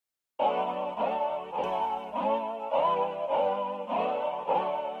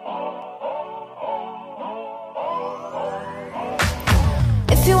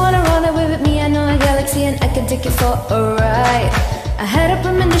can take you for a ride. I had a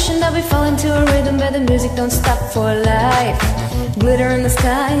premonition that we fall into a rhythm, but the music don't stop for life. Glitter in the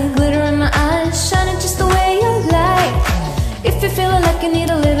sky, glitter in my eyes, shining just the way you like. If you're feeling like you need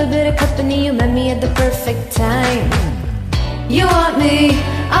a little bit of company, you met me at the perfect time. You want me,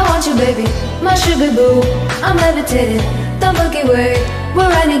 I want you, baby, my sugar boo. I'm levitating, the Milky Way, we're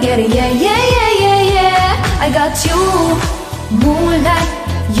riding together, yeah, yeah, yeah, yeah, yeah. I got you, moonlight,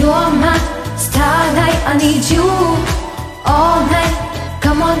 you're my starlight. I need you all night,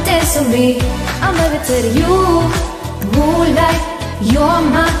 come on dance with me. I'm levitating, you, moonlight, you're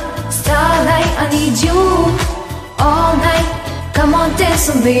my starlight. I need you all night, come on dance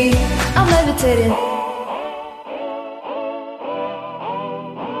with me. I'm levitating.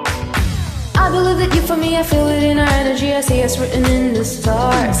 I believe that you for me, I feel it in our energy. I see us written in the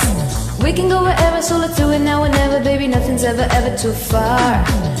stars. We can go wherever, so let's do it now or never. Baby, nothing's ever, ever too far.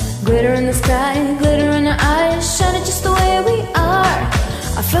 Glitter in the sky, glitter in our eyes, shining just the way we are.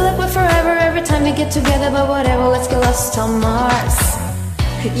 I feel like we're forever every time we get together, but whatever, let's get lost on Mars.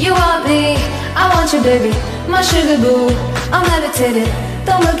 You want me, I want you, baby, my sugar boo. I'm levitating,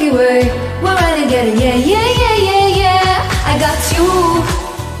 the Milky Way, we're riding together, yeah, yeah, yeah, yeah, yeah. I got you,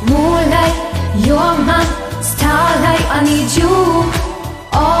 moonlight, you're my starlight. I need you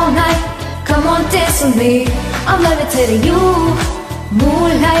all night, come on dance with me. I'm levitating, you,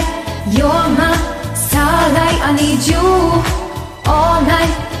 moonlight, you're my starlight. I need you all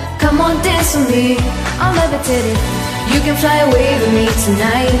night, come on dance with me. I'm levitating. You can fly away with me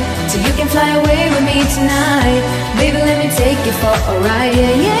tonight, so you can fly away with me tonight. Baby, let me take you for a ride,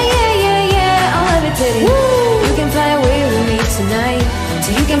 yeah, yeah, yeah, yeah, yeah. I'm levitating. Woo! You can fly away with me tonight, so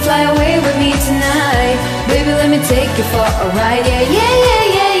you can fly away with me tonight. Baby, let me take you for a ride, yeah, yeah, yeah,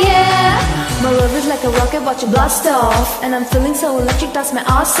 yeah, yeah. My love is like a rocket, watch it blast off, and I'm feeling so electric, that's my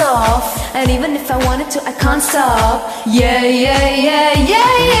ass off. And even if I wanted to, I can't stop. Yeah, yeah, yeah,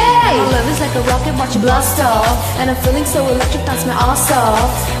 yeah, yeah. My love is like a rocket, watch it blast off, and I'm feeling so electric, that's my ass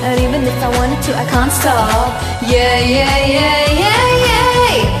off. And even if I wanted to, I can't stop. Yeah, yeah, yeah, yeah,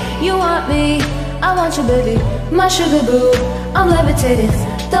 yeah. You want me, I want you, baby, my sugar boo. I'm levitating,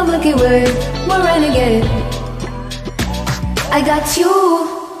 the Milky Way, we're renegade. I got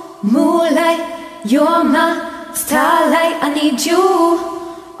you, moonlight, you're my starlight. I need you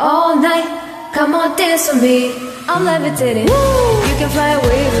all night, come on dance with me. I'm levitating. Woo! You can fly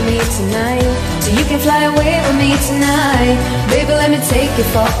away with me tonight, so you can fly away with me tonight. Baby, let me take you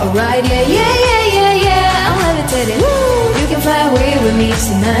for a ride, yeah, yeah, yeah, yeah, yeah. I'm levitating. Woo! You can fly away with me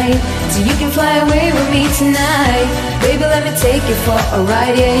tonight, so you can fly away with me tonight. Baby, let me take you for a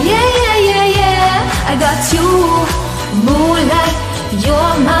ride, yeah, yeah, yeah, yeah, yeah. I got you, moonlight,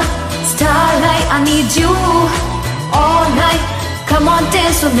 you're my starlight. I need you all night, come on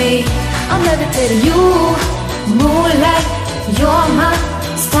dance with me. I'm levitating, you, moonlight, you're my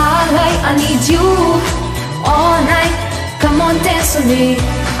starlight. I need you all night, come on dance with me.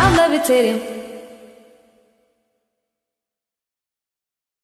 I'm levitating.